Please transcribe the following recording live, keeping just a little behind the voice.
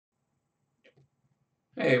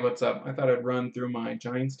Hey, what's up? I thought I'd run through my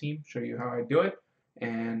Giants team, show you how I do it,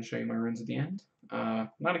 and show you my runs at the end.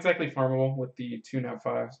 Not exactly farmable with the 2 nav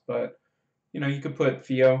 5s, but you could put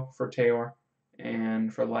Theo for Taor,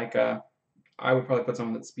 and for Laika, I would probably put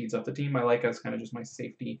someone that speeds up the team. My Laika is kind of just my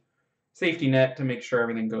safety net to make sure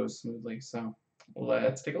everything goes smoothly. So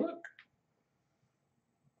let's take a look.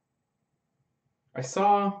 I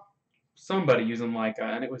saw somebody using Laika,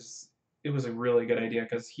 and it was a really good idea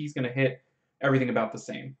because he's going to hit everything about the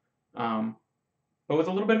same. Um, but with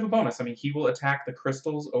a little bit of a bonus. I mean, he will attack the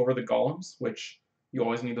crystals over the golems, which you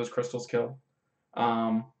always need those crystals killed.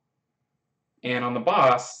 Um, and on the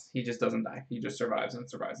boss, he just doesn't die. He just survives and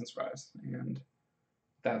survives and survives. And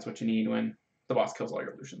that's what you need when the boss kills all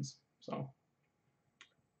your Lushens. So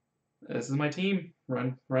this is my team.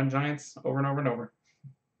 Run Giants over and over and over.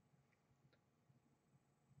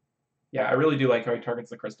 Yeah, I really do like how he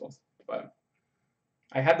targets the crystals. But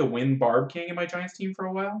I had the Wind Barb King in my Giants team for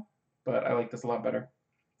a while, but I like this a lot better.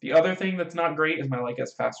 The other thing that's not great is my Laika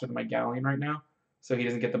is faster than my Galleon right now, so he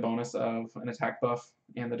doesn't get the bonus of an attack buff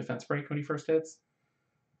and the defense break when he first hits.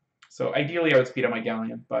 So ideally I would speed up my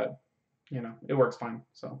Galleon, but it works fine.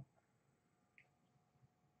 So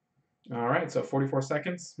alright, so 44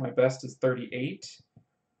 seconds. My best is 38.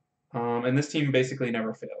 And this team basically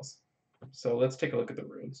never fails. So let's take a look at the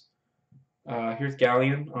runes. Here's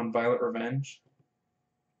Galleon on Violent Revenge.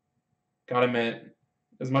 Got him at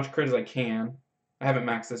as much crit as I can. I haven't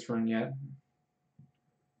maxed this rune yet.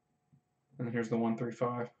 And then here's the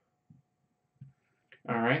 135.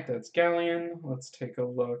 Alright, that's Galleon. Let's take a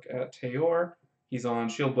look at Taor. He's on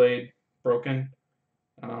Shield Blade, broken.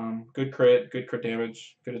 Good crit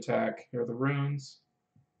damage, good attack. Here are the runes.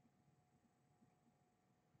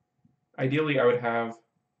 Ideally, I would have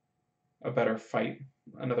a better fight,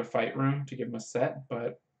 another fight rune to give him a set,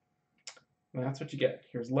 but that's what you get.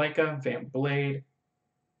 Here's Laika, Vamp Blade,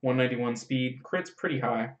 191 speed. Crit's pretty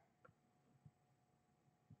high.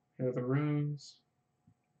 Here are the runes.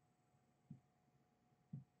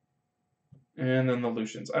 And then the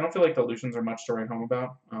Lushens. I don't feel like the Lushens are much to write home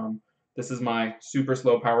about. This is my super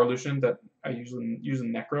slow power Lushen that I usually use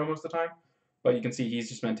in Necro most of the time. But you can see he's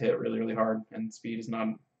just meant to hit really, really hard, and speed is not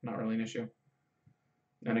really an issue.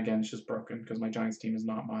 And again, it's just broken because my Giants team is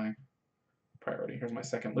not my priority. Here's my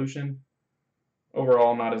second Lushen.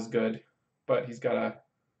 Overall, not as good, but he's got a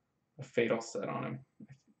fatal set on him.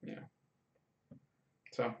 Yeah.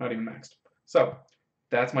 So, not even maxed. So,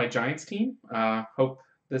 that's my Giants team. Hope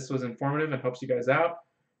this was informative and helps you guys out.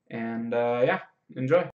 And yeah, enjoy.